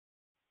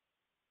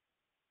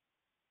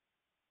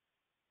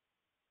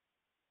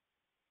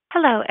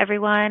Hello,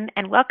 everyone,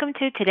 and welcome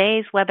to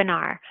today's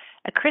webinar,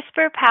 a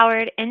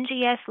CRISPR-powered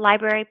NGS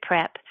library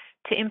prep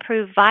to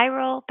improve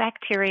viral,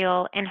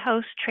 bacterial, and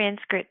host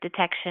transcript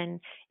detection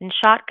in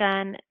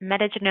shotgun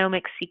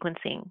metagenomic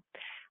sequencing.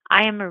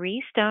 I am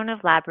Marie Stone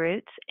of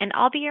LabRoots, and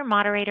I'll be your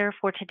moderator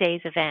for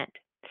today's event.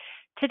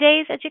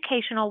 Today's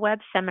educational web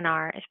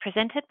seminar is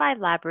presented by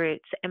LabRoots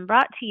and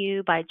brought to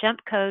you by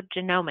Jumpcode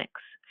Genomics.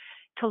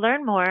 To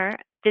learn more,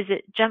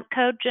 visit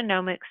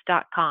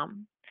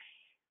jumpcodegenomics.com.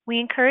 We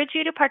encourage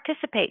you to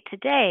participate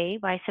today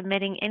by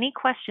submitting any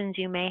questions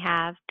you may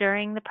have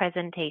during the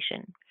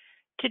presentation.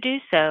 To do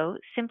so,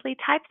 simply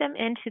type them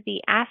into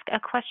the Ask a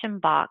Question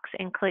box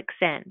and click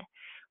Send.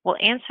 We'll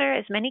answer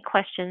as many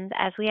questions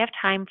as we have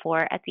time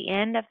for at the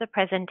end of the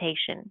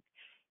presentation.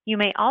 You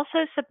may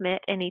also submit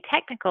any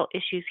technical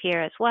issues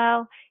here as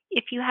well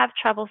if you have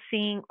trouble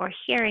seeing or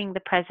hearing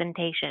the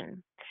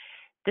presentation.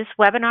 This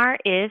webinar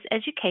is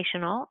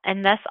educational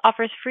and thus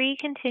offers free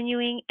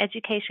continuing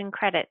education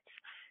credits.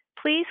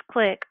 Please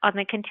click on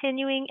the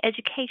Continuing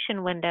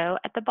Education window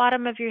at the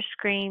bottom of your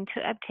screen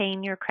to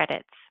obtain your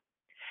credits.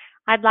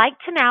 I'd like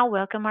to now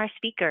welcome our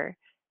speaker,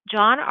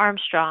 Jon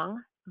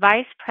Armstrong,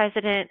 Vice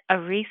President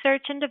of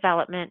Research and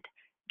Development,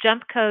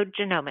 Jumpcode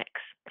Genomics.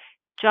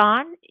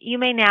 Jon, you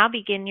may now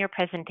begin your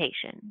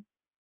presentation.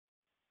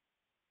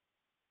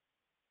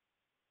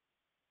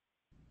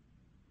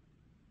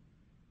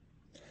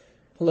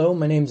 Hello,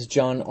 my name is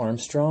Jon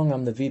Armstrong.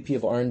 I'm the VP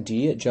of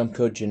R&D at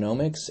Jumpcode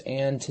Genomics,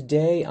 and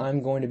today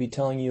I'm going to be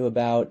telling you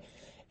about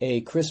a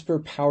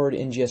CRISPR-powered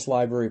NGS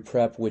library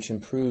prep which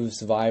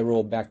improves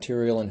viral,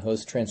 bacterial, and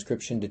host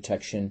transcription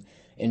detection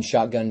in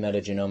shotgun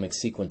metagenomic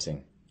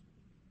sequencing.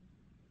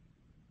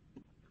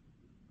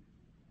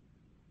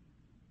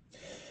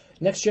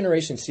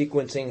 Next-generation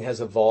sequencing has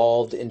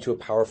evolved into a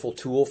powerful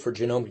tool for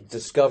genomic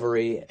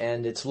discovery,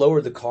 and it's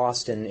lowered the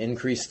cost and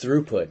increased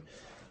throughput.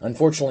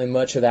 Unfortunately,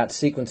 much of that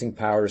sequencing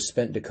power is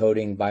spent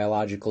decoding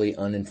biologically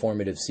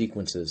uninformative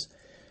sequences.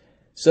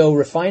 So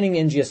refining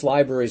NGS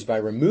libraries by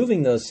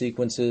removing those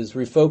sequences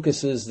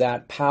refocuses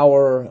that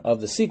power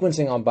of the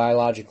sequencing on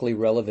biologically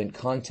relevant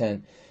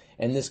content,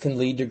 and this can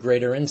lead to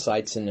greater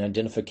insights in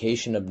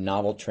identification of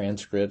novel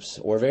transcripts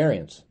or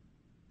variants.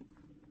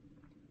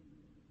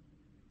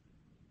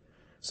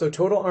 So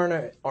total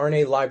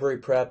RNA library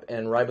prep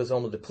and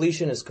ribosomal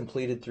depletion is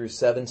completed through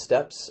 7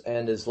 steps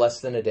and is less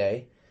than a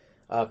day.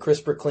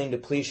 CRISPR-clean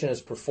depletion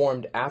is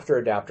performed after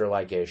adapter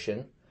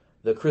ligation.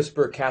 The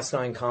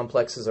CRISPR-Cas9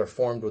 complexes are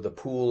formed with a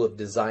pool of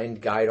designed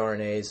guide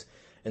RNAs,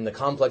 and the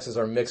complexes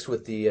are mixed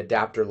with the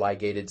adapter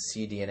ligated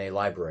cDNA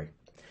library.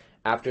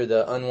 After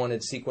the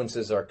unwanted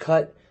sequences are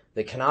cut,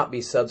 they cannot be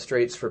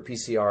substrates for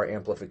PCR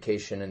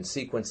amplification and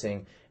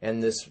sequencing,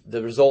 and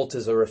the result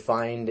is a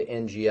refined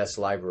NGS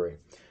library.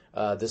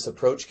 This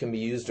approach can be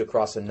used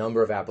across a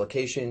number of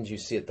applications you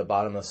see at the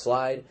bottom of the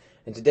slide.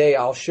 And today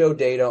I'll show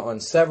data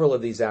on several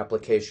of these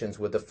applications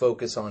with a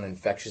focus on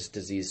infectious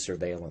disease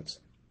surveillance.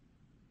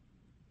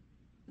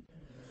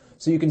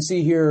 So you can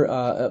see here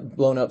a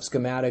blown up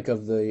schematic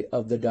of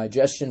the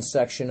digestion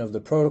section of the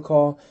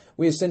protocol.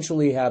 We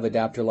essentially have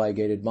adapter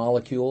ligated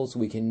molecules.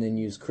 We can then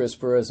use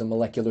CRISPR as a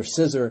molecular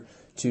scissor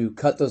to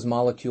cut those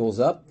molecules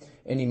up.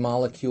 Any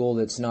molecule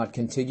that's not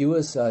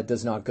contiguous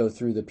does not go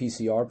through the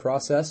PCR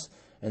process.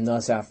 And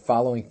thus, after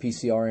following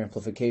PCR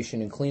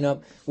amplification and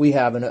cleanup, we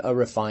have a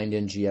refined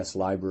NGS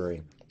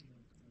library.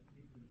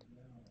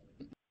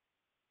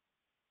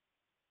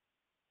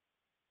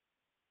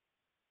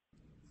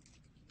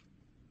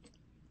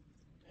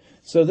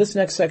 So this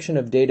next section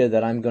of data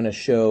that I'm going to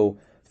show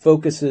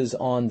focuses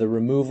on the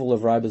removal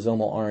of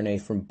ribosomal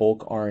RNA from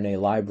bulk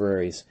RNA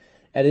libraries,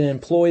 and it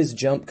employs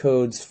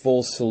Jumpcode's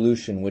full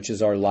solution, which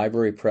is our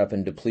library prep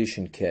and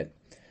depletion kit.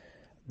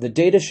 The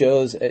data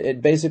shows,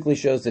 it basically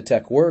shows the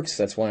tech works,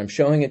 that's why I'm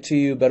showing it to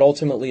you, but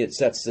ultimately it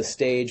sets the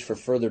stage for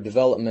further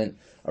development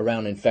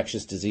around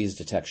infectious disease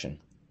detection.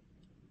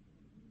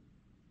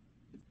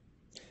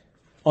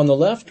 On the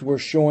left, we're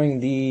showing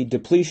the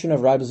depletion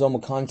of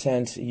ribosomal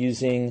content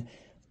using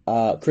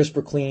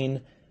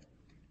CRISPR-clean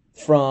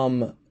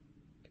from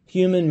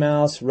human,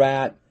 mouse,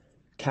 rat,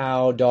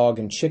 cow, dog,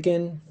 and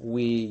chicken.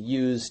 We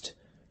used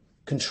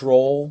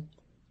control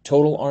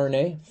total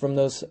RNA from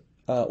those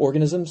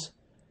organisms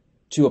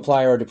to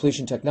apply our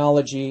depletion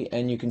technology,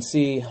 and you can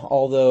see,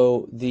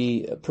 although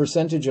the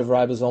percentage of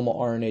ribosomal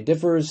RNA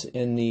differs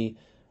in the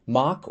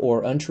mock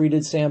or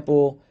untreated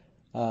sample,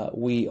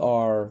 we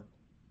are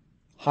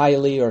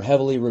highly or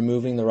heavily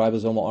removing the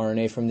ribosomal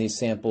RNA from these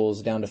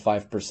samples down to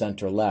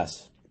 5% or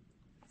less.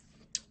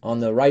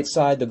 On the right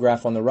side, the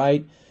graph on the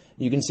right,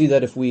 you can see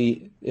that if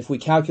we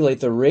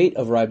calculate the rate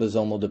of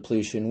ribosomal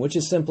depletion, which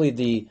is simply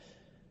the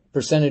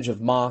percentage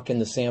of mock in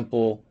the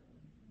sample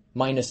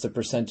minus the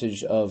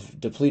percentage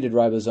of depleted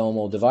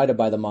ribosomal divided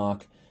by the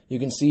mock, you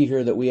can see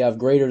here that we have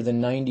greater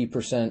than 90%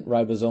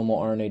 ribosomal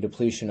RNA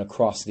depletion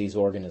across these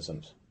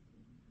organisms.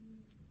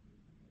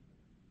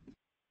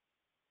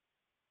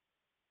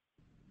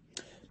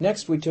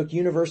 Next, we took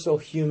universal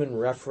human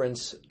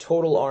reference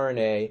total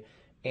RNA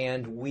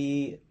and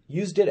we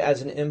used it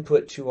as an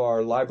input to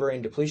our library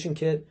and depletion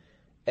kit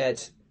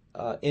at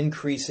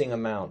increasing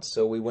amounts.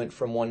 So we went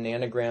from 1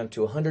 nanogram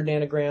to 100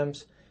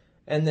 nanograms,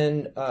 and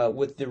then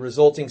with the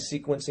resulting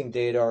sequencing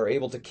data are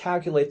able to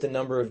calculate the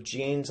number of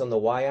genes on the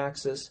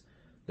y-axis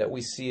that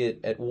we see it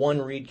at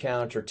 1 read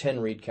count or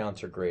 10 read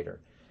counts or greater.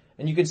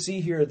 And you can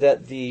see here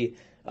that the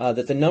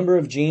number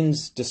of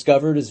genes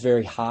discovered is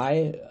very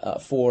high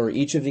for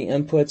each of the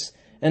inputs,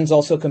 and is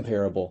also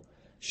comparable,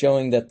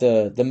 showing that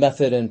the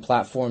method and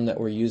platform that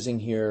we're using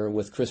here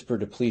with CRISPR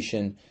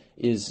depletion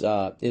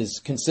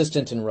is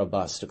consistent and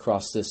robust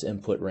across this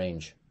input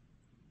range.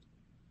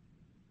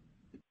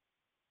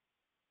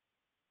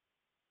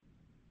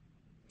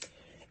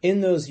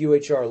 In those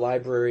UHR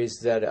libraries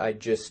that the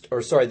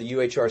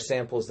UHR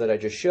samples that I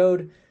just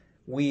showed,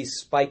 we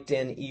spiked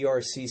in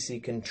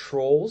ERCC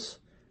controls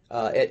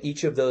at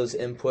each of those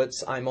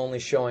inputs. I'm only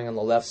showing on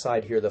the left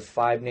side here the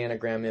 5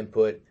 nanogram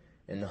input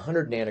and the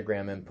 100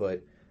 nanogram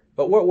input.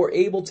 But what we're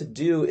able to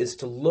do is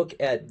to look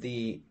at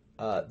the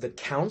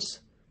counts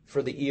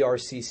for the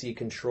ERCC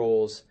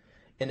controls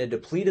in a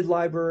depleted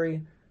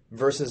library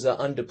versus an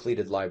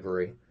undepleted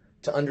library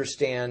to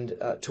understand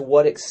to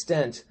what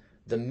extent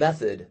the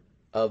method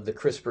of the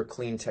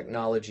CRISPR-clean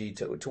technology,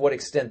 to what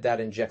extent that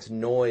injects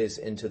noise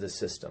into the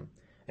system.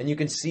 And you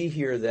can see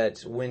here that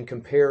when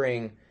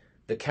comparing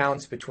the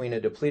counts between a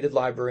depleted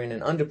library and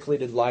an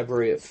undepleted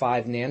library at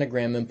 5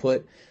 nanogram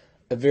input,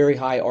 a very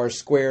high R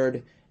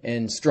squared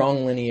and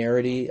strong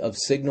linearity of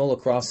signal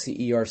across the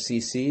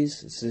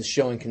ERCCs. This is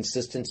showing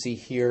consistency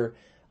here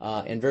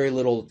and very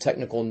little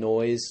technical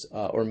noise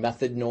or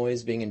method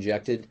noise being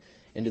injected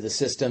into the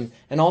system.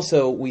 And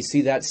also we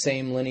see that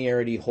same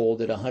linearity hold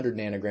at 100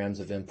 nanograms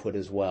of input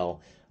as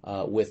well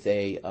with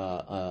a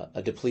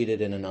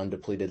depleted and an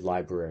undepleted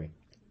library.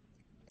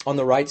 On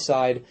the right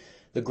side,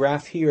 the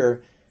graph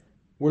here,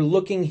 we're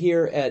looking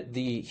here at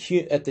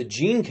the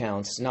gene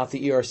counts, not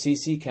the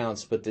ERCC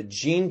counts, but the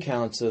gene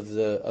counts of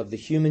the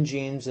human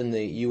genes in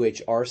the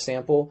UHR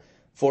sample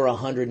for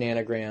 100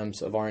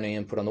 nanograms of RNA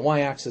input on the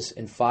y-axis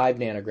and 5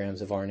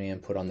 nanograms of RNA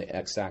input on the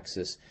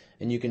x-axis.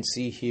 And you can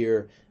see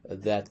here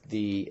that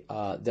the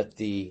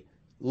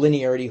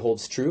linearity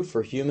holds true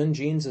for human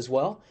genes as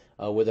well,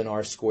 with an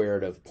R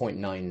squared of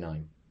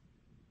 0.99.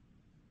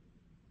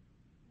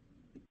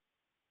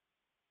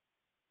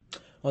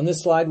 On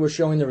this slide, we're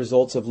showing the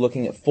results of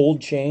looking at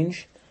fold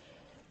change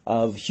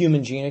of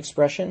human gene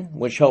expression,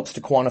 which helps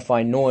to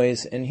quantify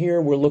noise. And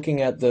here we're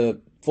looking at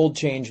the fold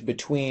change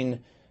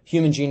between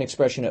human gene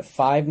expression at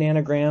 5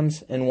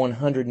 nanograms and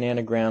 100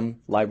 nanogram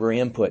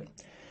library input.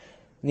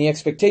 And the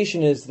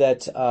expectation is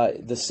that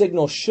the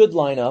signal should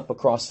line up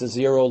across the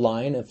 0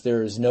 line if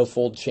there is no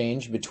fold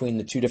change between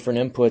the two different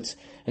inputs.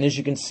 And as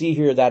you can see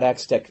here, that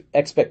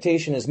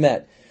expectation is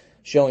met,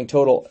 showing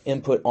total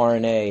input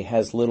RNA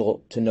has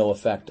little to no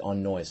effect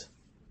on noise.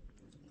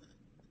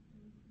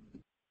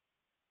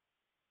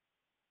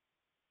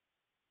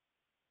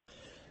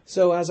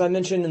 So as I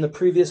mentioned in the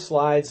previous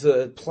slides,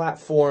 the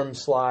platform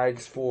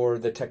slides for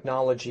the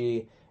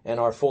technology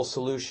and our full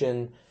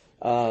solution,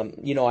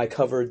 I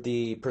covered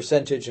the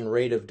percentage and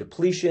rate of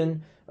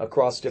depletion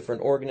across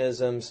different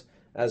organisms,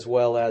 as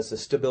well as the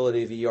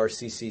stability of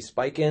ERCC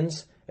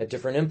spike-ins at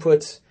different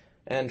inputs,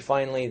 and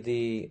finally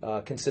the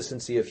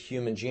consistency of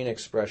human gene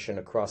expression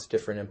across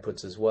different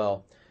inputs as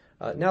well.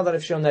 Now that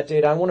I've shown that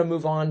data, I want to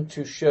move on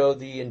to show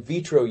the in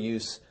vitro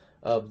use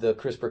of the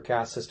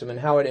CRISPR-Cas system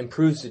and how it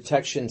improves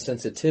detection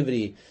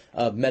sensitivity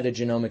of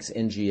metagenomics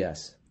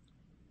NGS.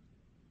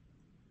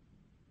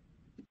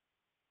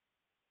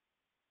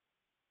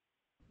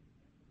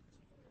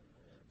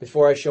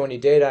 Before I show any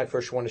data, I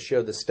first want to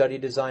show the study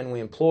design we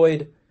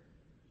employed.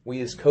 We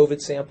used COVID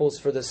samples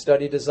for the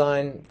study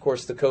design. Of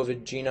course, the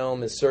COVID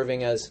genome is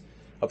serving as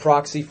a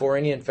proxy for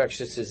any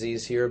infectious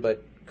disease here,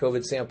 but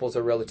COVID samples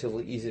are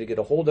relatively easy to get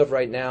a hold of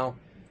right now.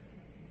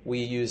 We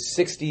used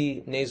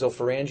 60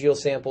 nasopharyngeal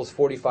samples,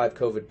 45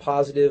 COVID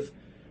positive,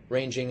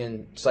 ranging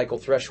in cycle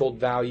threshold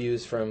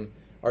values from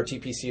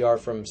RT-PCR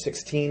from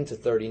 16 to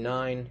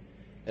 39,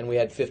 and we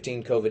had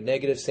 15 COVID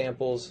negative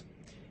samples.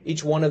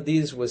 Each one of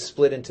these was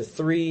split into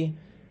 3,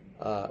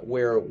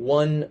 where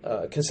one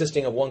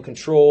consisting of 1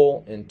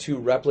 control and 2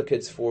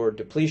 replicates for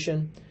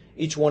depletion.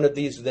 Each one of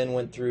these then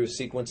went through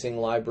sequencing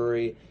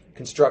library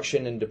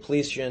construction and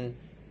depletion.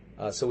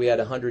 So we had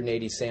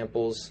 180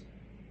 samples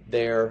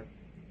there.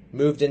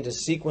 Moved into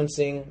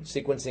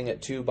sequencing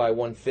at 2 by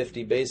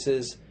 150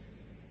 bases,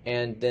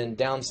 and then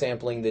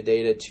downsampling the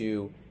data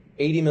to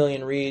 80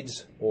 million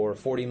reads or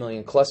 40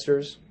 million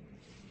clusters.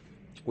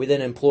 We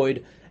then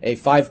employed a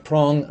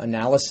 5-prong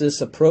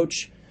analysis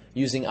approach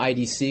using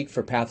ID-seq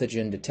for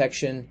pathogen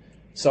detection,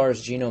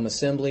 SARS genome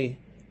assembly,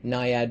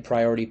 NIAID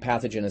priority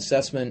pathogen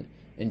assessment,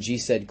 and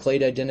GSED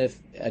clade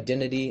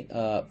identity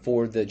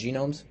for the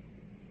genomes.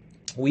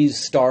 We used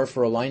STAR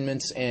for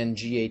alignments and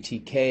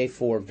GATK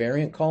for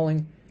variant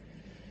calling.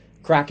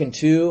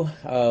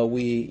 Kraken-2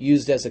 we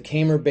used as a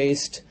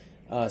Kamer-based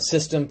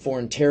system for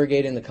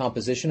interrogating the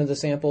composition of the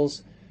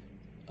samples.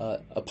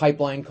 a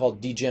pipeline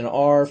called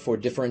dgen-R for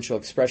differential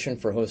expression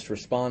for host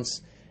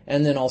response,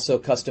 and then also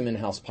custom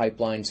in-house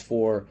pipelines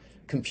for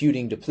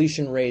computing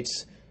depletion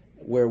rates,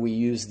 where we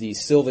use the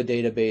SILVA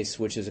database,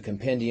 which is a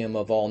compendium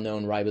of all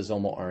known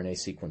ribosomal RNA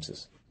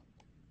sequences.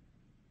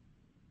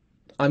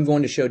 I'm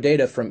going to show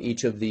data from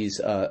each of these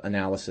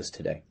analyses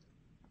today.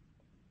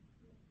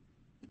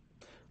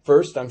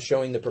 First, I'm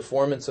showing the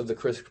performance of the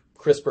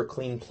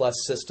CRISPR-Clean Plus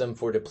system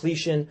for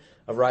depletion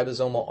of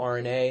ribosomal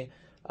RNA.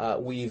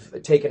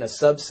 We've taken a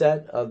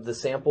subset of the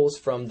samples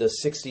from the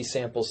 60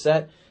 sample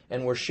set,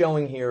 and we're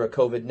showing here a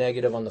COVID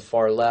negative on the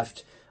far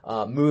left,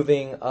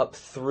 moving up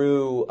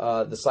through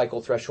the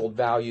cycle threshold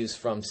values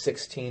from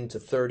 16 to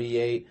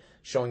 38,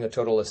 showing a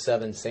total of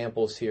 7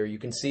 samples here. You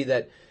can see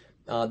that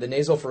the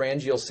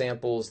nasopharyngeal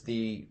samples,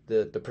 the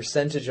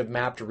percentage of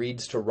mapped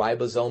reads to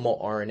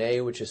ribosomal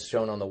RNA, which is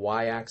shown on the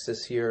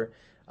y-axis here.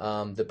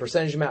 The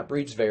percentage of mapped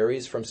reads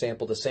varies from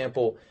sample to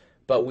sample,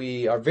 but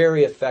we are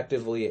very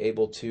effectively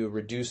able to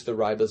reduce the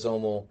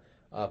ribosomal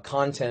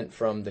content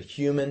from the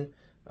human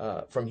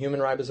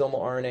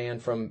ribosomal RNA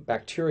and from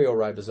bacterial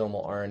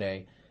ribosomal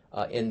RNA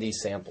in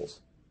these samples.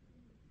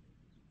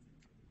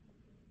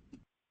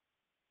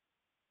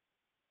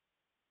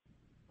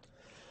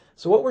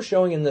 So what we're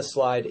showing in this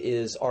slide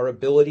is our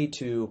ability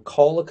to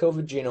call a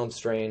COVID genome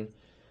strain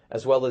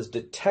as well as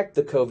detect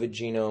the COVID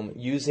genome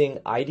using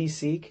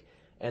ID-seq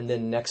and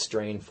then next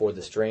strain for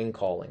the strain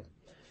calling.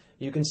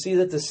 You can see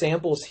that the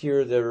samples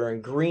here that are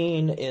in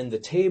green in the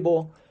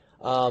table,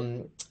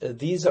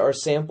 these are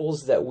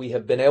samples that we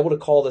have been able to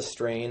call the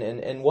strain,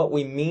 and what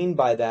we mean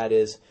by that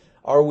is,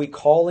 are we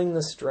calling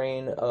the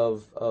strain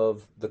of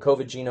the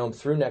COVID genome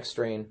through next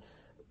strain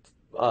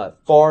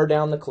far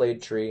down the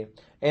clade tree,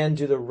 and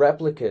do the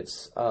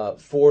replicates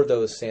for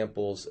those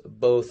samples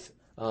both,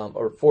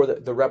 or for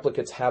the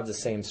replicates have the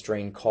same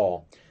strain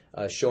call,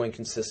 showing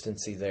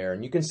consistency there.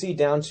 And you can see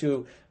down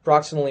to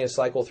approximately a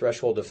cycle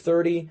threshold of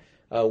 30,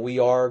 we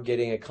are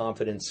getting a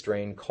confident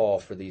strain call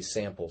for these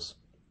samples.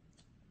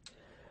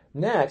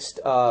 Next,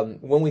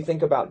 when we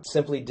think about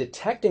simply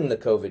detecting the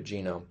COVID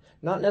genome,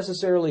 not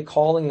necessarily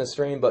calling the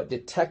strain, but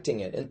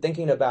detecting it, and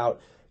thinking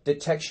about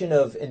detection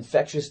of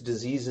infectious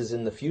diseases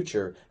in the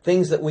future,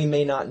 things that we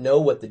may not know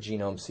what the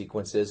genome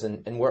sequence is,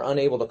 and we're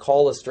unable to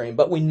call a strain,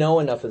 but we know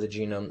enough of the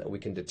genome that we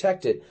can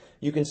detect it.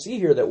 You can see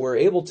here that we're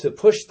able to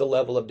push the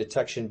level of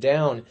detection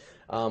down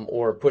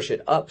or push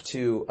it up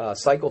to a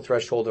cycle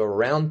threshold of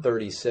around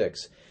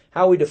 36.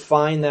 How we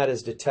define that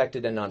as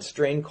detected and not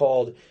strain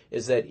called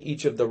is that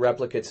each of the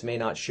replicates may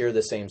not share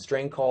the same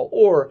strain call,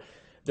 or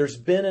there's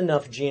been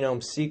enough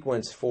genome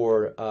sequence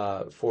for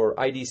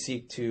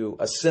ID-seq to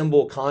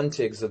assemble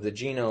contigs of the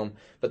genome,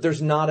 but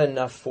there's not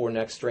enough for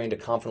next strain to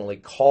confidently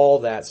call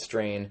that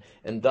strain,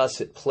 and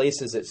thus it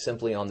places it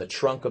simply on the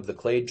trunk of the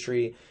clade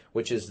tree,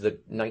 which is the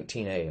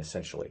 19A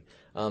essentially.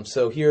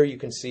 So here you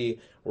can see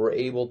we're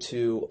able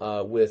to,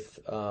 with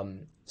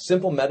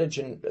simple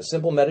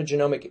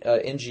metagenomic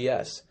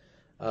NGS,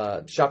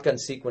 shotgun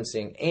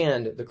sequencing,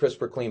 and the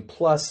CRISPR-Clean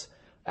Plus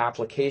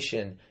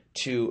application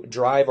to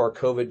drive our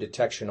COVID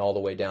detection all the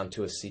way down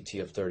to a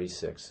CT of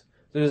 36.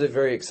 Those are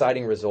very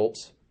exciting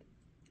results.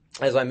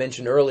 As I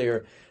mentioned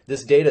earlier,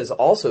 this data is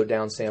also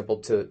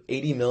downsampled to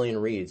 80 million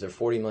reads or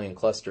 40 million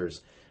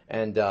clusters,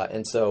 and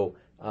so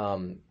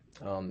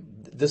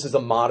this is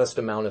a modest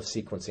amount of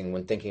sequencing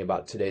when thinking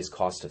about today's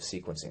cost of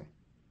sequencing.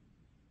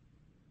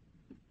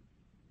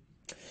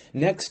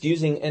 Next,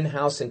 using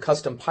in-house and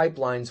custom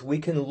pipelines, we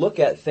can look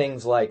at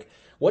things like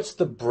what's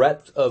the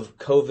breadth of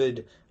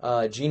COVID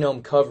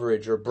genome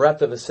coverage or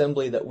breadth of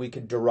assembly that we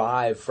could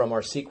derive from our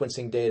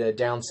sequencing data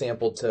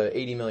downsampled to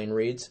 80 million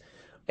reads,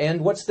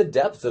 and what's the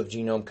depth of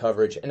genome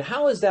coverage, and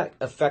how is that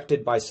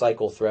affected by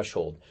cycle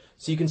threshold.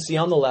 So you can see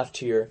on the left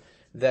here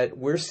that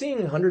we're seeing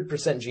 100%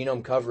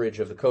 genome coverage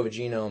of the COVID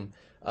genome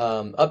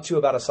up to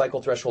about a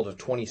cycle threshold of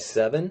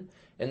 27,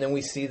 and then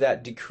we see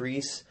that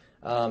decrease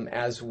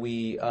as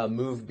we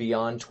move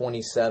beyond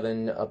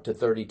 27 up to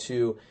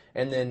 32,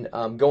 and then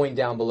going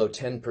down below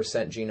 10%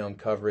 genome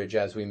coverage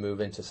as we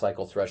move into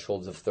cycle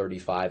thresholds of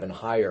 35 and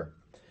higher.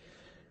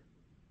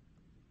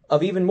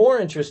 Of even more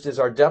interest is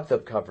our depth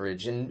of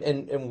coverage,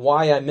 and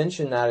why I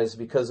mention that is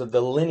because of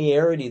the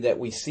linearity that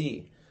we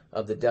see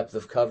of the depth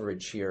of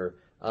coverage here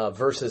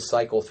versus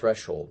cycle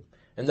threshold.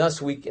 And thus,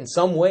 in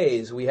some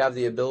ways, we have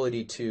the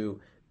ability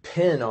to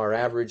pin our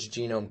average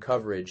genome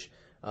coverage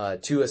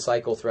to a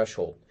cycle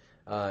threshold.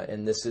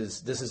 And this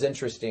is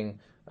interesting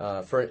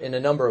in a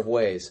number of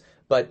ways.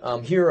 But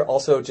here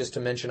also, just to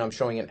mention, I'm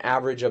showing an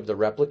average of the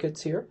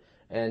replicates here,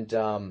 and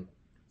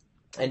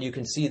you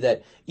can see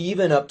that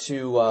even up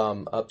to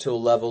a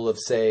level of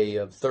say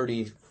of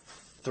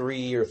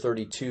 33 or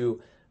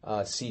 32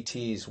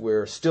 CTs,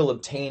 we're still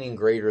obtaining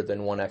greater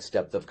than 1x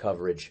depth of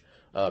coverage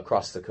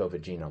across the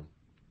COVID genome.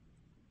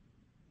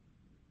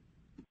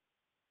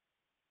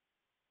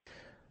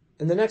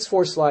 In the next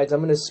 4 slides,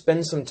 I'm going to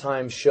spend some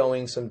time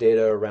showing some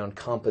data around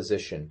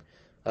composition.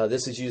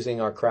 This is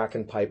using our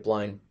Kraken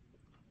pipeline,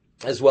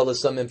 as well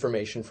as some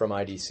information from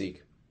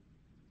ID-seq.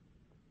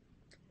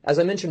 As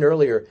I mentioned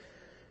earlier,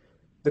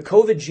 The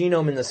COVID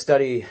genome in the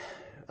study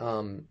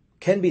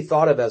can be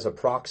thought of as a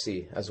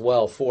proxy as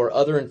well for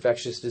other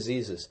infectious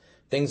diseases,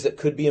 things that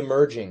could be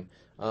emerging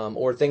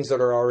or things that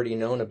are already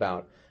known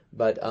about.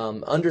 But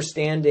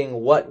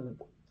understanding what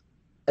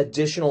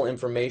additional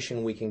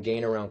information we can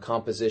gain around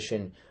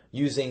composition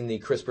using the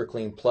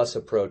CRISPR-Clean Plus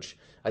approach,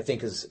 I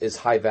think is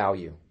high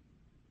value.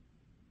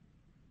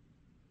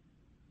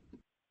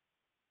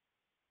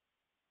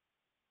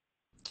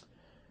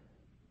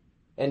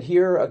 And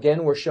here,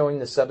 again, we're showing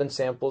the 7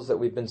 samples that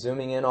we've been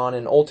zooming in on.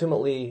 And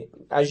ultimately,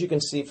 as you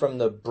can see from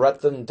the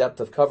breadth and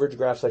depth of coverage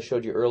graphs I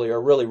showed you earlier,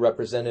 are really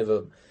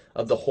representative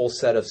of the whole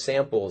set of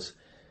samples.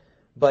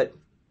 But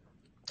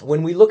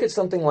when we look at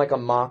something like a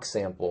mock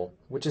sample,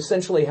 which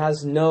essentially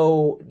has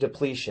no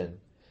depletion,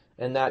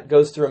 and that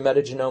goes through a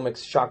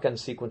metagenomics shotgun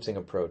sequencing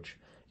approach,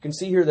 you can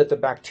see here that the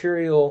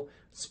bacterial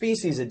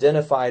species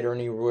identified are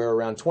anywhere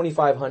around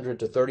 2,500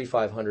 to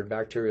 3,500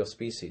 bacterial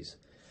species.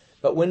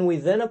 But when we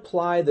then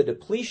apply the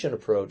depletion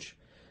approach,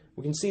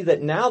 we can see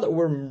that now that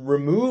we're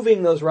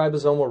removing those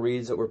ribosomal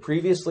reads that were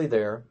previously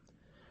there,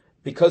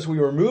 because we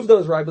remove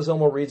those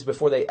ribosomal reads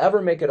before they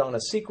ever make it on a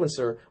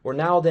sequencer, we're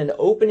now then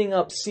opening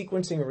up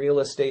sequencing real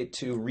estate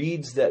to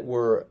reads that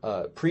were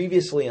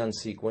previously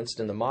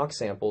unsequenced in the mock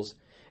samples.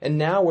 And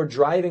now we're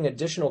driving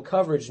additional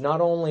coverage not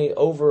only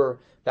over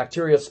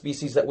bacterial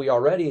species that we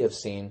already have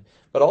seen,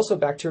 but also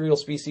bacterial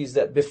species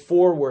that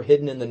before were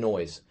hidden in the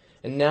noise.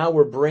 And now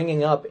we're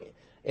bringing up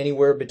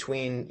anywhere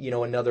between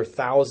another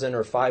 1,000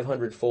 or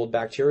 500-fold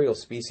bacterial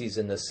species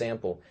in this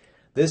sample.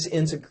 This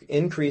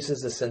increases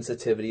the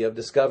sensitivity of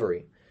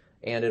discovery,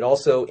 and it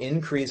also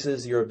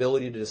increases your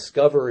ability to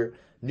discover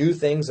new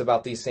things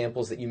about these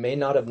samples that you may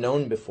not have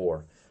known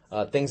before,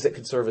 things that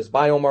could serve as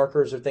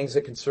biomarkers or things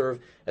that could serve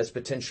as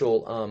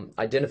potential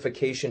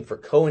identification for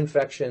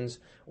co-infections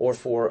or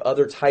for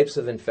other types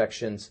of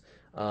infections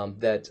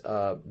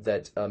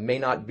that may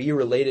not be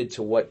related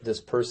to what this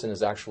person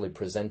is actually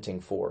presenting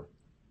for.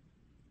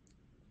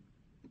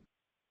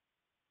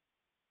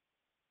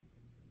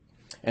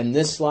 And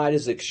this slide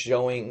is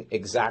showing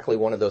exactly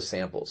one of those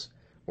samples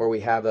where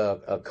we have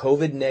a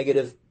COVID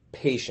negative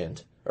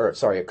patient, or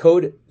sorry,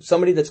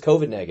 somebody that's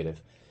COVID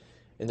negative,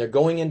 and they're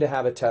going in to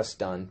have a test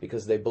done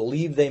because they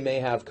believe they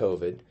may have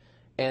COVID,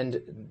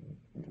 and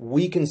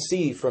we can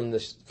see from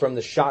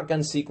the shotgun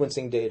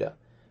sequencing data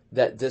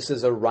that this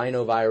is a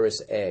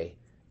rhinovirus A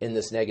in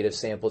this negative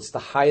sample. It's the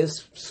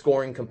highest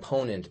scoring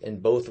component in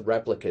both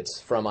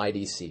replicates from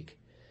ID-Seq.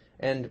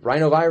 And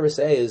rhinovirus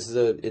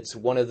A it's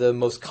one of the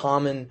most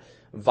common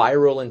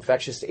viral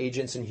infectious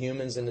agents in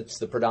humans, and it's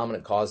the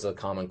predominant cause of the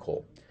common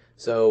cold.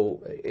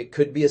 So it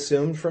could be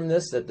assumed from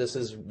this that this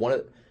is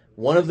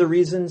one of the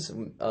reasons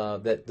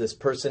that this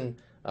person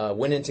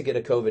went in to get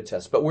a COVID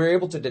test. But we're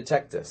able to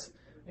detect this,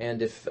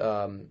 and if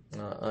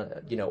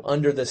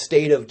under the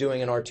state of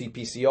doing an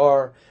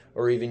RT-PCR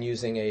or even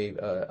using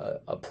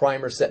a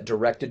primer set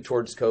directed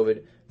towards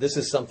COVID, this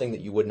is something that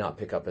you would not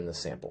pick up in the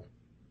sample.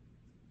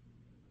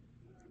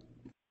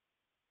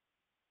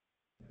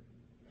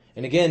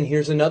 And again,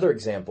 here's another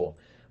example.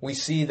 We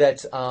see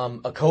that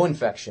a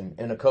co-infection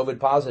in a COVID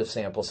positive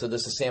sample. So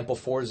this is sample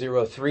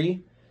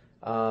 403.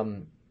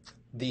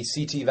 The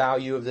CT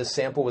value of this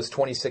sample was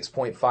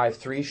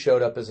 26.53,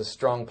 showed up as a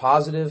strong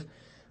positive.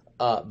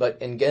 But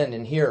again,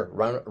 in here,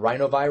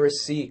 rhinovirus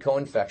C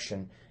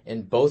co-infection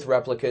in both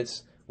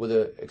replicates with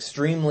an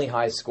extremely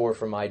high score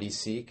from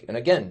ID-Seq. And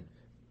again,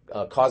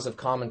 cause of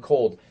common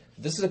cold.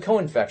 This is a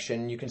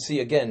co-infection. You can see,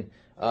 again,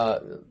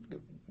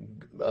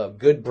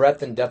 good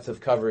breadth and depth of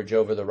coverage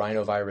over the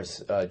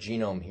rhinovirus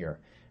genome here.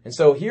 And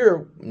so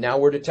here, now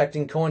we're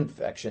detecting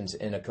co-infections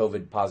in a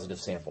COVID positive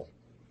sample.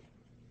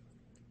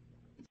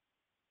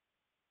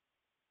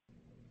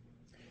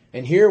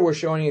 And here we're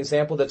showing an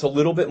example that's a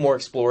little bit more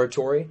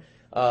exploratory,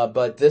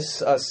 but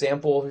this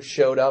sample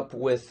showed up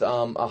with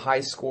a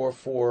high score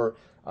for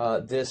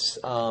this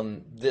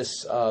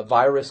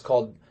virus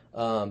called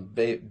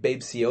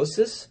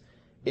babesiosis.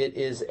 It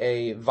is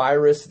a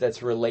virus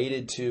that's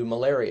related to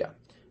malaria.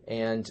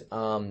 And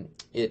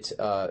it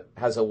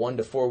has a 1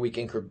 to 4 week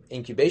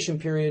incubation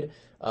period,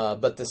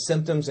 but the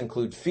symptoms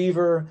include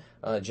fever,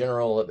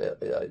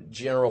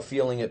 general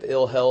feeling of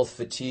ill health,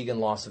 fatigue, and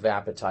loss of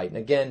appetite. And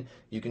again,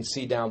 you can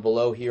see down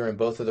below here in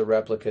both of the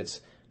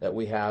replicates that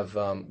we have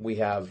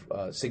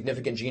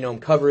significant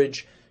genome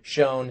coverage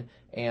shown,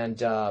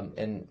 and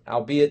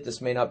albeit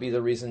this may not be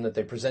the reason that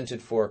they presented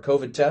for a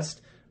COVID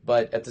test,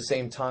 but at the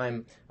same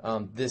time,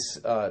 this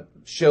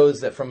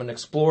shows that from an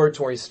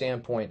exploratory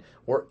standpoint,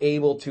 we're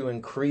able to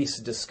increase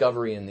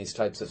discovery in these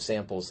types of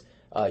samples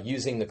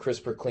using the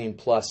CRISPR-Clean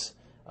Plus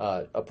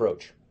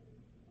approach.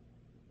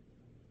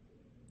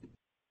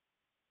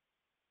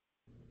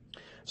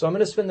 So I'm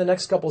going to spend the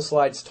next couple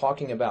slides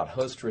talking about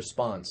host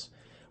response.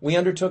 We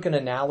undertook an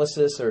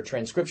analysis or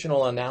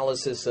transcriptional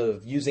analysis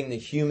of using the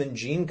human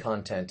gene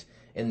content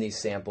in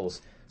these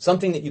samples,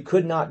 something that you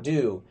could not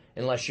do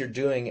unless you're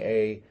doing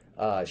a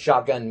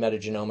shotgun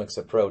metagenomics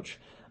approach.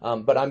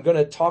 But I'm going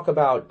to talk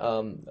about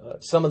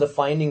some of the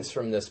findings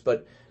from this,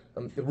 but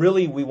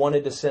really we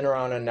wanted to center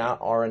on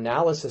our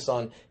analysis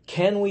on,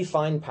 can we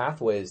find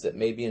pathways that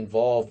may be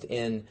involved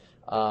in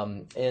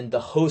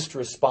the host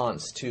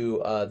response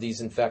to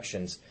these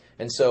infections.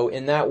 And so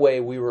in that way,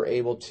 we were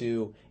able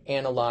to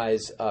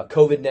analyze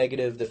COVID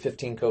negative, the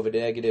 15 COVID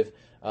negative,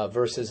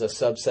 versus a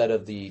subset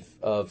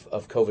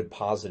of COVID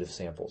positive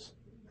samples.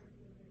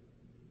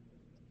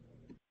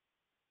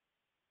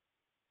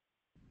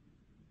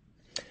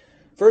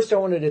 First, I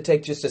wanted to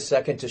take just a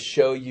second to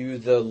show you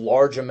the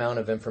large amount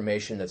of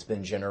information that's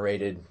been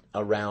generated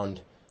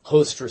around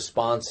host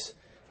response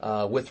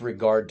with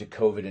regard to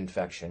COVID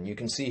infection. You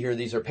can see here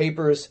these are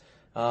papers,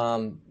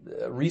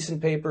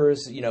 recent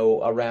papers,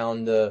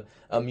 around the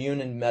immune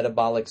and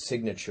metabolic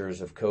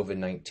signatures of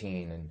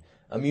COVID-19 and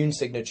immune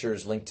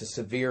signatures linked to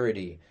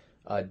severity,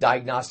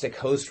 diagnostic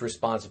host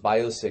response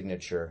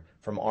biosignature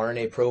from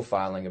RNA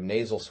profiling of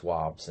nasal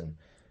swabs, and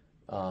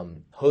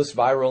host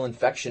viral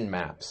infection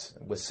maps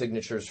with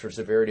signatures for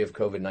severity of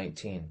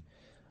COVID-19.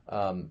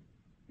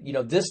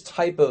 This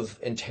type of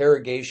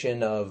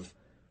interrogation of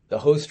the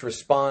host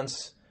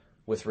response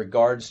with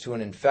regards to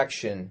an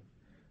infection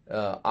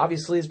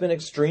obviously has been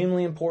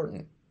extremely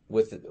important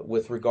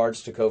with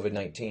regards to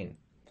COVID-19.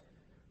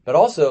 But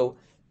also,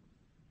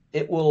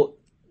 it will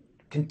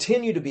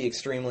continue to be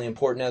extremely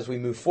important as we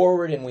move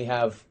forward and we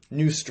have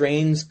new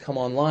strains come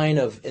online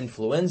of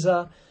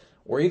influenza,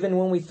 or even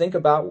when we think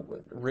about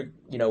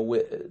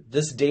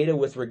this data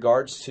with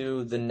regards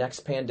to the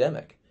next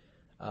pandemic.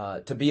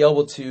 To be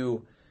able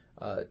to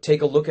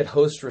take a look at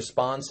host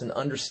response and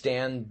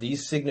understand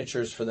these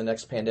signatures for the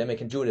next pandemic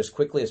and do it as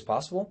quickly as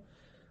possible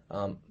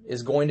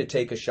is going to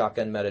take a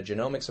shotgun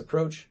metagenomics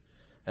approach.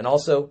 And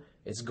also,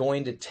 it's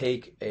going to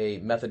take a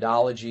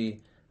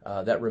methodology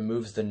that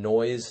removes the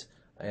noise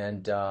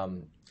and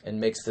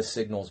makes the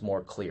signals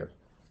more clear.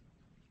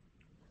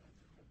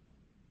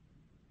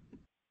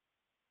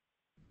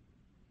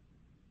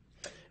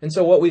 And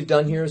so what we've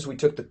done here is we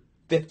took the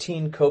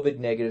 15 COVID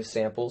negative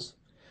samples.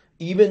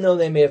 Even though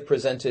they may have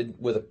presented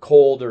with a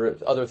cold or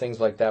other things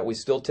like that, we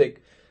still take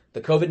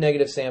the COVID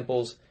negative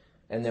samples,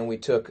 and then we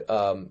took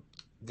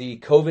the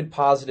COVID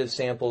positive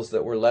samples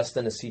that were less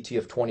than a CT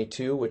of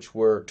 22, which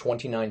were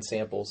 29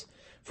 samples.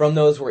 From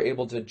those, we're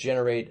able to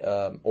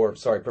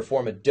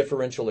perform a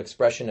differential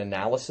expression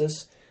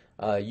analysis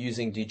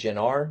using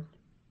dgen-R.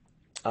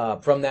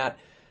 From that,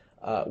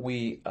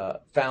 we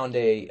found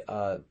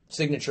a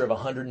signature of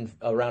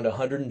around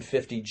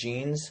 150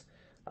 genes,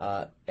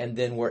 and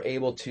then we're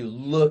able to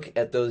look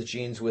at those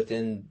genes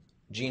within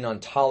gene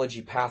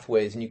ontology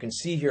pathways. And you can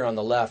see here on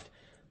the left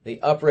the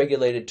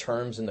upregulated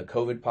terms in the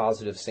COVID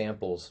positive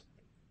samples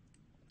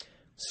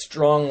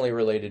strongly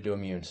related to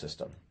immune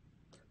system.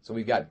 So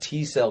we've got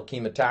T cell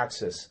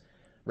chemotaxis,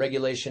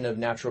 regulation of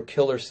natural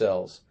killer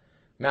cells,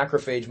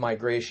 macrophage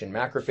migration,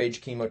 macrophage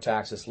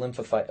chemotaxis,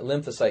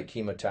 lymphocyte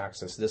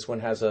chemotaxis. This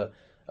one has a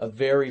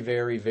very,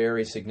 very,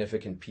 very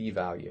significant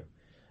p-value.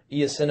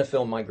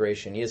 Eosinophil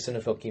migration,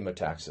 eosinophil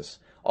chemotaxis.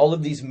 All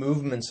of these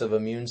movements of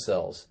immune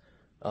cells,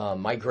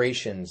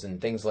 migrations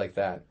and things like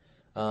that.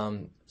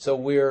 So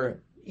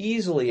we're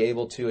easily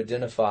able to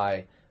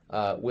identify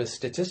with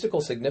statistical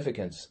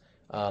significance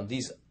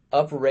these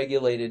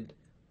upregulated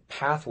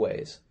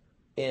pathways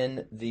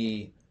in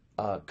the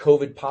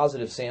COVID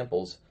positive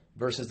samples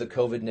versus the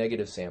COVID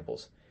negative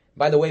samples.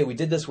 By the way, we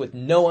did this with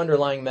no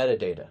underlying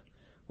metadata.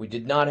 We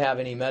did not have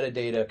any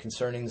metadata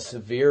concerning the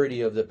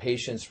severity of the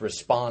patient's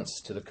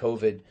response to the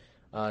COVID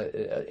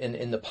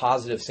in the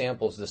positive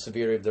samples, the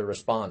severity of the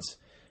response.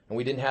 And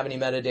we didn't have any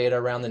metadata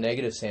around the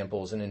negative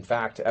samples. And in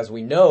fact, as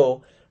we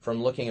know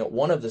from looking at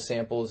one of the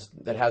samples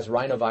that has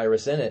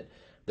rhinovirus in it,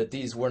 that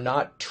these were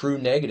not true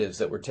negatives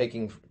that were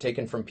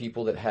taken from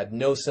people that had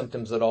no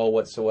symptoms at all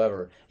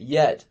whatsoever.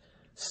 Yet,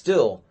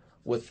 still,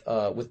 with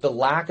the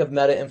lack of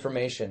meta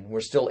information,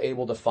 we're still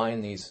able to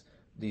find these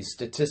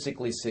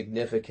statistically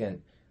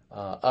significant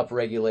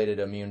upregulated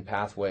immune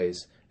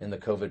pathways in the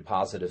COVID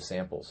positive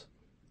samples.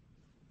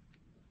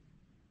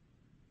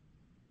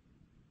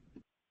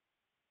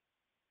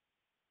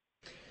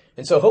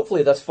 And so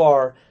hopefully thus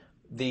far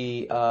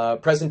the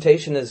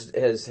presentation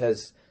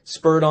has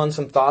spurred on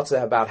some thoughts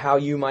about how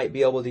you might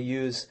be able to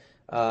use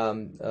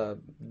the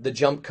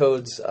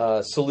Jumpcode's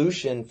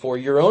solution for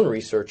your own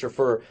research or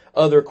for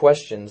other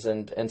questions.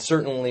 And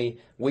certainly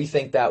we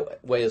think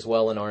that way as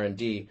well in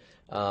R&D.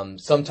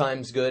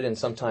 Sometimes good and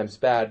sometimes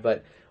bad,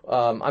 but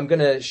I'm going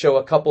to show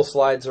a couple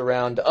slides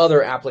around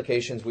other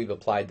applications we've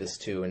applied this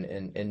to,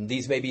 and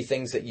these may be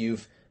things that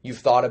you've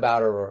thought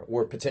about or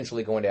were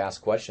potentially going to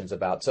ask questions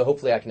about. So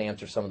hopefully I can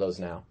answer some of those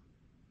now.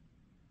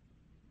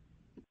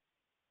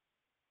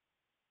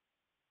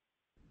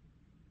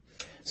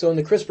 So in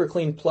the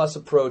CRISPR-Clean Plus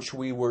approach,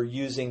 we were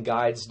using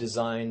guides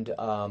designed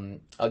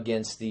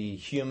against the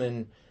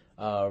human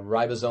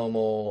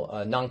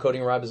ribosomal,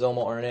 non-coding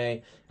ribosomal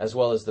RNA, as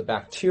well as the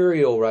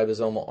bacterial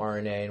ribosomal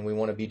RNA, and we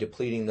want to be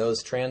depleting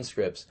those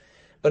transcripts.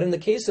 But in the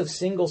case of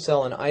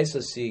single-cell and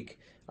isoseq,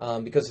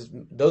 because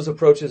those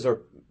approaches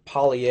are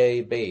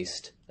poly-A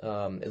based,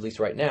 at least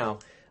right now,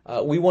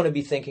 we want to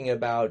be thinking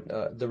about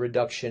the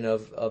reduction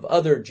of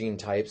other gene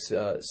types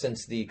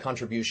since the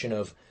contribution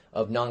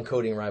of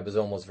non-coding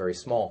ribosomal is very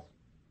small.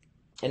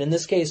 And in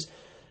this case,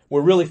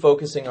 we're really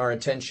focusing our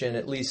attention,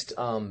 at least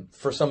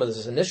for some of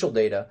this initial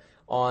data,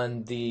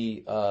 on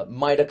the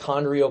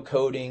mitochondrial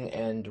coding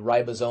and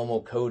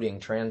ribosomal coding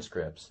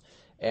transcripts.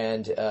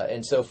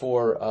 And so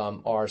for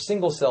our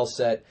single cell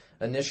set,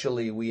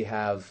 initially we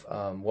have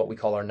what we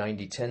call our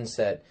 90-10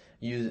 set.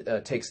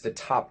 Takes the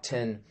top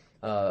 10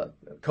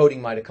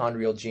 coding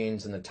mitochondrial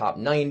genes and the top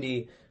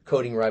 90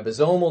 coding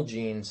ribosomal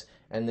genes,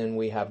 and then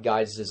we have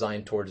guides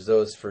designed towards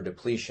those for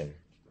depletion.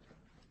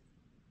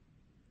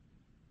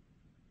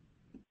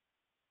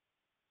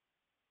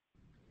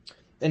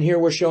 And here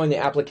we're showing the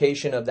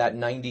application of that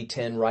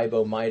 90-10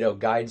 ribo-mito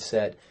guide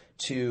set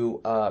to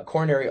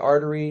coronary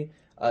artery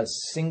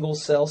single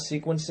cell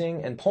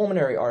sequencing and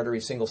pulmonary artery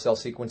single cell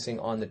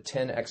sequencing on the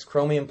 10x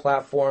Chromium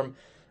platform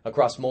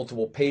across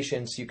multiple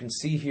patients. You can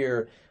see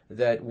here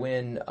that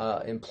when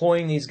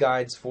employing these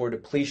guides for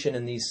depletion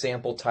in these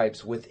sample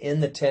types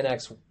within the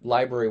 10x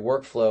library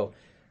workflow,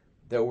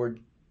 that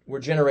we're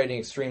generating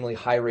extremely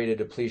high rate of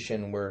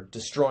depletion. We're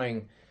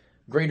destroying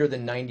greater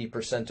than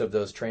 90% of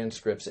those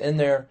transcripts in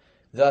there,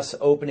 thus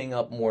opening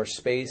up more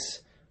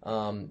space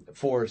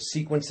for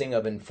sequencing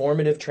of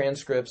informative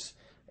transcripts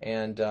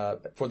and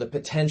for the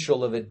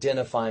potential of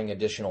identifying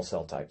additional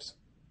cell types.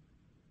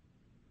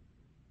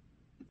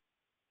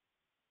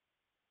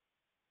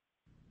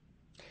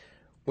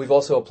 We've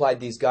also applied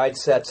these guide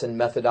sets and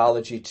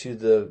methodology to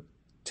the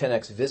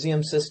 10x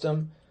Visium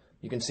system.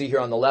 You can see here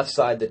on the left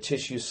side the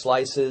tissue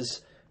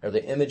slices, or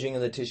the imaging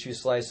of the tissue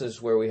slices,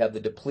 where we have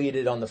the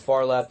depleted on the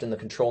far left and the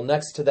control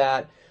next to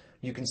that.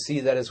 You can see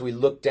that as we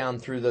look down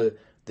through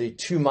the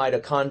two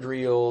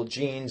mitochondrial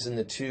genes and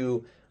the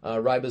two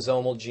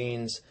ribosomal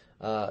genes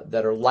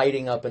that are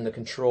lighting up in the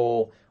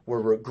control,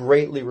 we're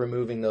greatly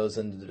removing those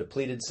in the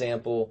depleted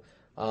sample.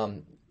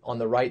 On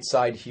the right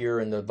side here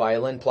in the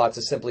violin plots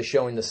is simply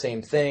showing the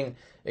same thing,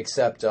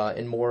 except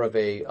in more of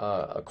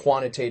a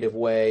quantitative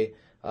way,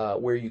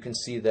 where you can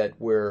see that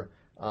we're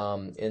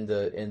in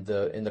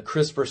the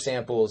CRISPR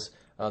samples,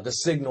 the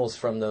signals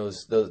from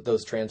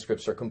those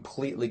transcripts are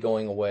completely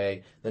going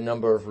away. The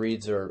number of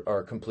reads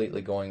are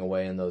completely going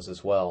away in those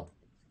as well.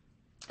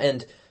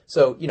 And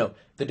so,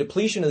 the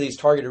depletion of these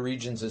targeted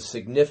regions is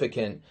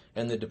significant,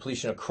 and the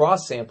depletion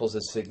across samples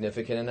is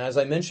significant. And as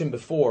I mentioned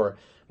before,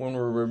 when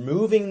we're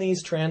removing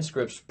these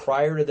transcripts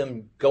prior to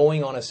them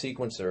going on a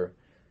sequencer,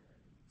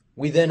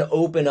 we then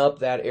open up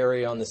that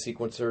area on the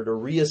sequencer to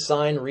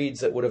reassign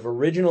reads that would have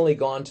originally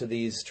gone to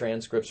these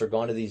transcripts or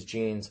gone to these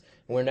genes.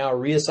 And we're now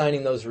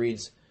reassigning those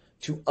reads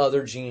to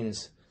other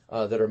genes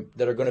that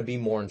are going to be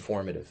more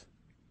informative.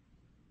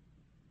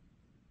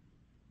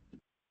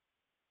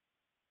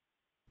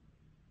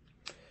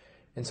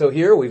 And so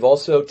here we've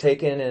also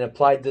taken and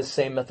applied this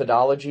same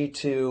methodology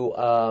to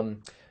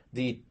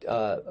the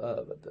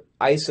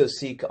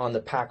IsoSeq on the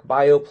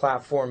PacBio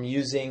platform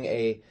using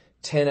a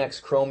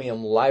 10x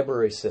Chromium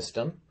library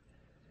system.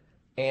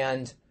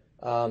 And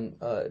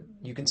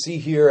you can see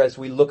here as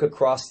we look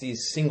across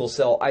these single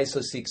cell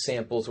IsoSeq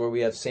samples where we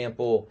have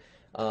sample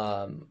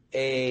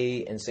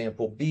A and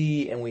sample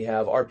B, and we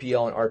have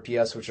RPL and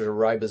RPS, which are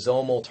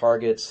ribosomal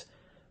targets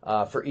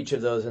for each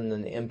of those, and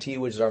then the MT,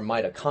 which is our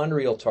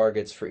mitochondrial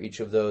targets for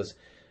each of those,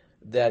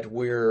 that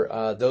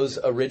those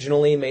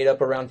originally made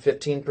up around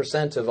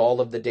 15% of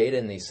all of the data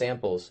in these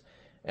samples.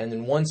 And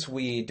then once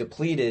we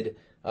depleted,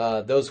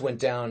 those went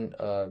down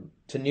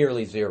to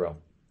nearly zero.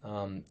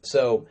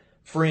 So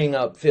freeing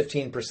up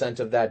 15%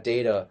 of that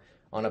data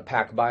on a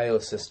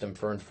PacBio system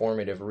for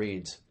informative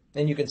reads.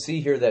 And you can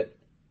see here that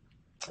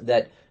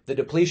the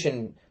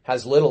depletion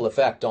has little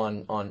effect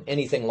on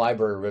anything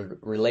library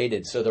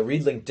related. So the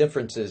read length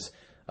differences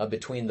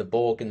between the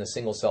bulk and the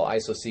single cell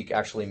IsoSeq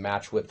actually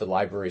match with the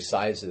library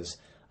sizes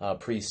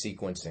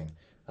pre-sequencing.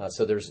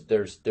 So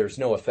there's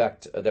no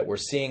effect that we're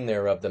seeing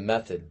there of the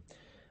method.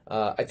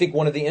 I think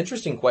one of the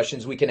interesting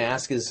questions we can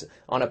ask is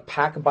on a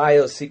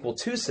PacBio Sequel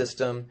II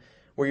system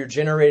where you're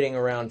generating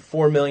around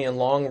 4 million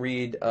long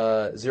read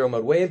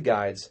zero-mode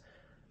waveguides,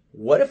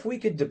 what if we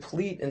could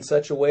deplete in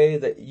such a way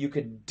that you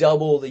could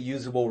double the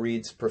usable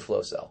reads per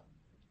flow cell?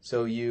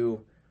 So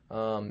you,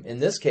 in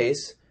this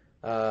case,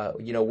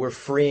 we're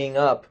freeing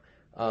up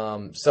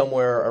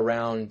somewhere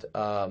around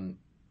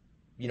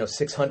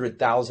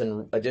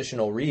 600,000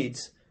 additional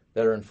reads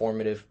that are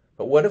informative.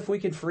 But what if we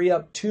could free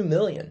up 2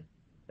 million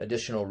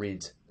additional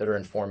reads that are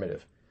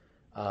informative?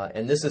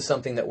 And this is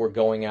something that we're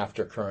going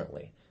after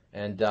currently,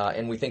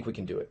 and we think we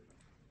can do it.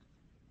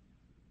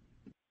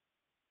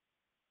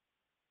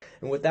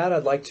 And with that,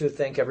 I'd like to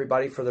thank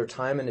everybody for their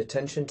time and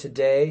attention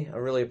today. I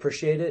really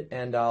appreciate it,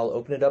 and I'll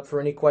open it up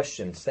for any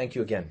questions. Thank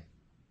you again.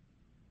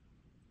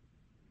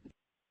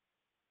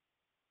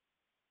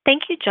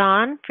 Thank you,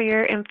 Jon, for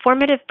your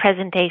informative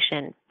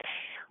presentation.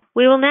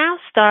 We will now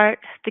start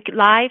the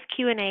live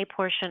Q&A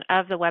portion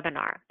of the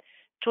webinar.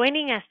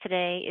 Joining us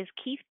today is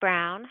Keith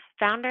Brown,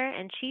 founder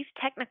and Chief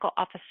Technical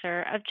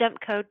Officer of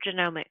Jumpcode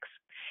Genomics.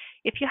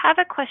 If you have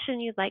a question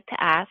you'd like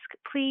to ask,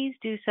 please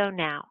do so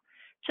now.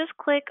 Just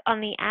click on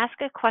the Ask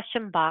a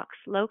Question box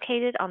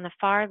located on the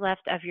far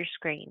left of your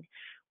screen.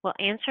 We'll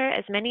answer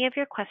as many of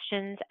your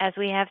questions as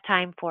we have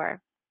time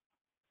for.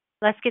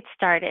 Let's get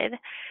started.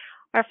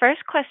 Our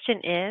first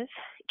question is,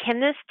 can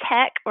this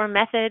tech or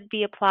method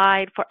be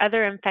applied for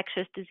other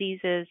infectious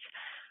diseases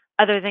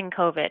other than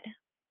COVID?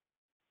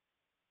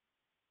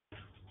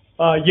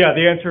 Yeah,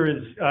 the answer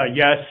is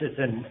yes. It's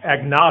an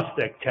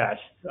agnostic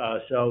test,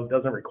 so it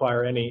doesn't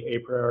require any a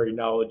priori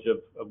knowledge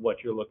of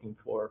what you're looking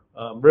for.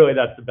 Really,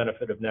 that's the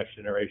benefit of next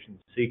generation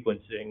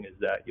sequencing, is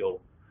that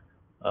you'll,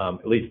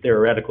 at least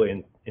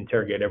theoretically,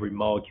 interrogate every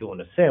molecule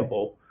in a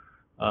sample.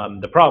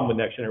 The problem with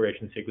next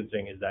generation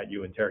sequencing is that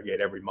you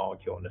interrogate every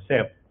molecule in a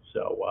sample,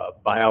 so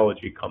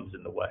biology comes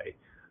in the way.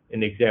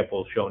 An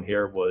example shown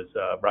here was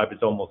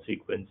ribosomal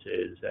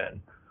sequences and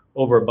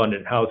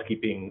overabundant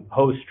housekeeping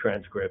host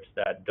transcripts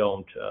that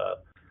don't,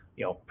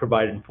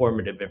 provide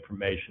informative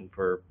information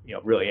for,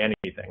 really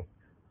anything,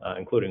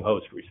 including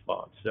host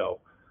response. So,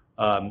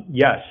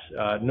 yes,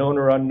 known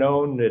or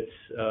unknown, it's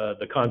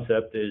the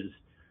concept is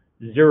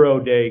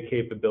 0-day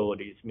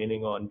capabilities,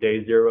 meaning on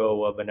day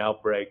 0 of an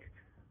outbreak,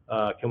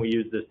 can we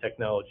use this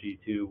technology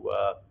to,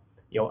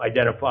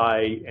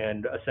 identify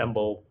and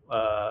assemble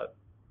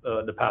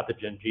the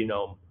pathogen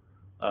genome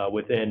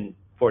within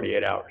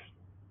 48 hours.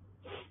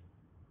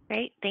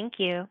 Great, thank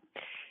you.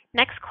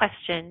 Next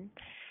question.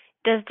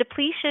 Does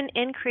depletion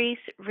increase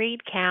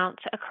read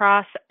counts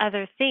across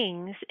other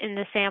things in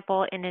the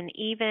sample in an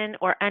even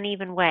or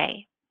uneven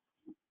way?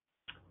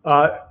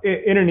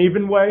 In an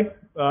even way.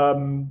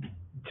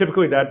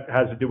 Typically that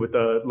has to do with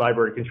the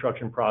library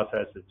construction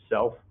process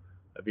itself.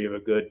 If you have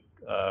a good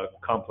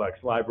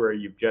complex library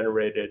you've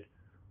generated,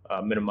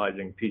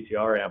 minimizing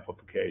PCR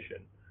amplification,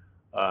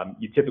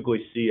 you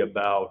typically see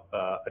about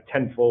a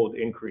 10-fold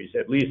increase,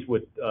 at least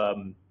with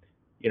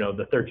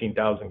the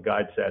 13,000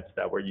 guide sets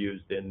that were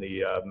used in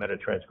the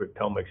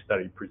metagenomic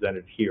study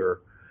presented here.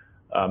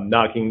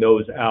 Knocking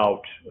those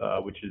out,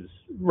 which is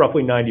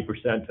roughly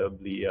 90% of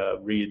the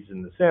reads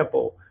in the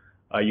sample,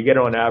 you get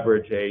on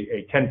average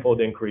a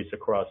 10-fold increase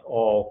across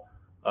all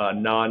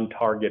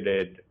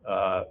non-targeted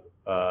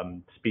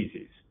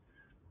species.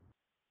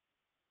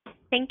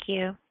 Thank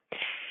you.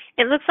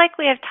 It looks like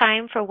we have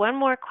time for one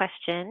more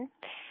question.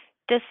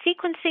 Does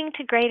sequencing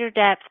to greater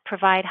depth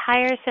provide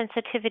higher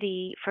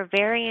sensitivity for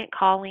variant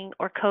calling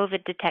or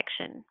COVID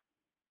detection?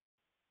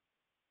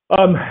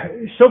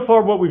 So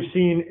far what we've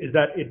seen is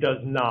that it does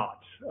not.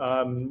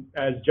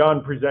 As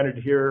John presented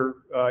here,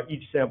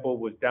 each sample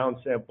was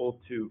downsampled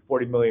to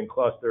 40 million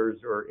clusters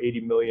or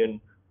 80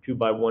 million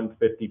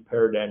 2x150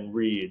 paired end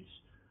reads.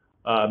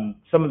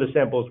 Some of the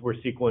samples were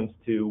sequenced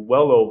to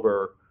well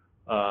over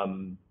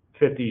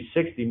 50,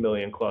 60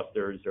 million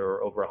clusters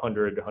or over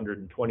 100,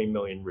 120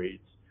 million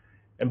reads.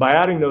 And by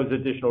adding those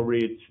additional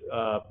reads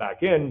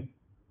back in,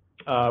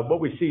 what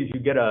we see is you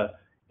get an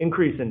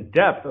increase in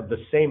depth of the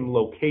same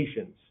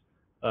locations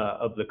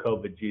of the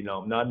COVID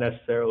genome, not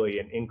necessarily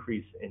an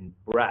increase in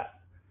breadth.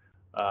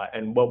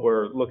 And what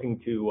we're looking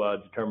to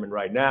determine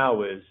right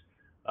now is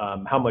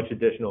how much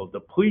additional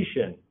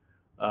depletion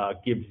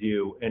gives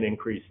you an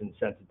increase in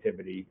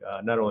sensitivity,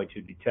 not only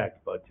to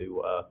detect, but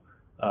to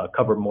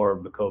cover more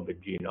of the COVID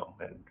genome.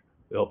 And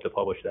we hope to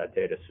publish that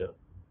data soon.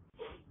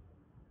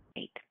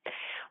 Great.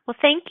 Well,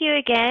 thank you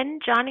again,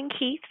 John and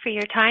Keith, for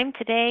your time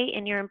today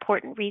and your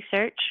important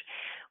research.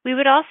 We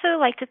would also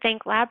like to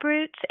thank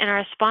LabRoots and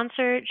our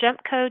sponsor,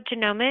 Jumpcode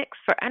Genomics,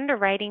 for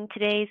underwriting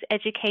today's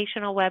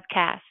educational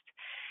webcast.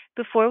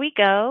 Before we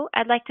go,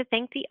 I'd like to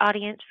thank the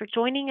audience for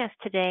joining us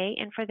today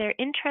and for their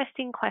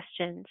interesting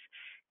questions.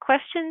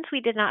 Questions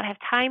we did not have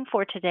time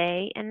for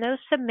today and those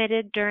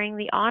submitted during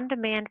the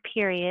on-demand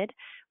period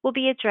will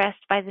be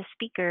addressed by the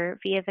speaker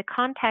via the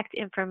contact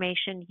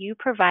information you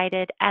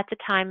provided at the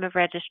time of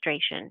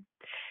registration.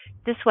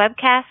 This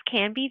webcast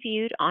can be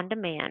viewed on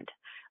demand.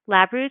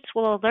 LabRoots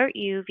will alert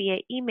you via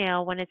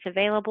email when it's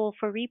available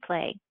for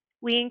replay.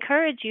 We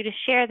encourage you to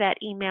share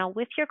that email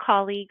with your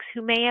colleagues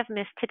who may have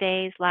missed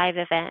today's live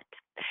event.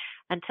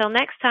 Until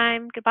next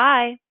time,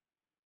 goodbye.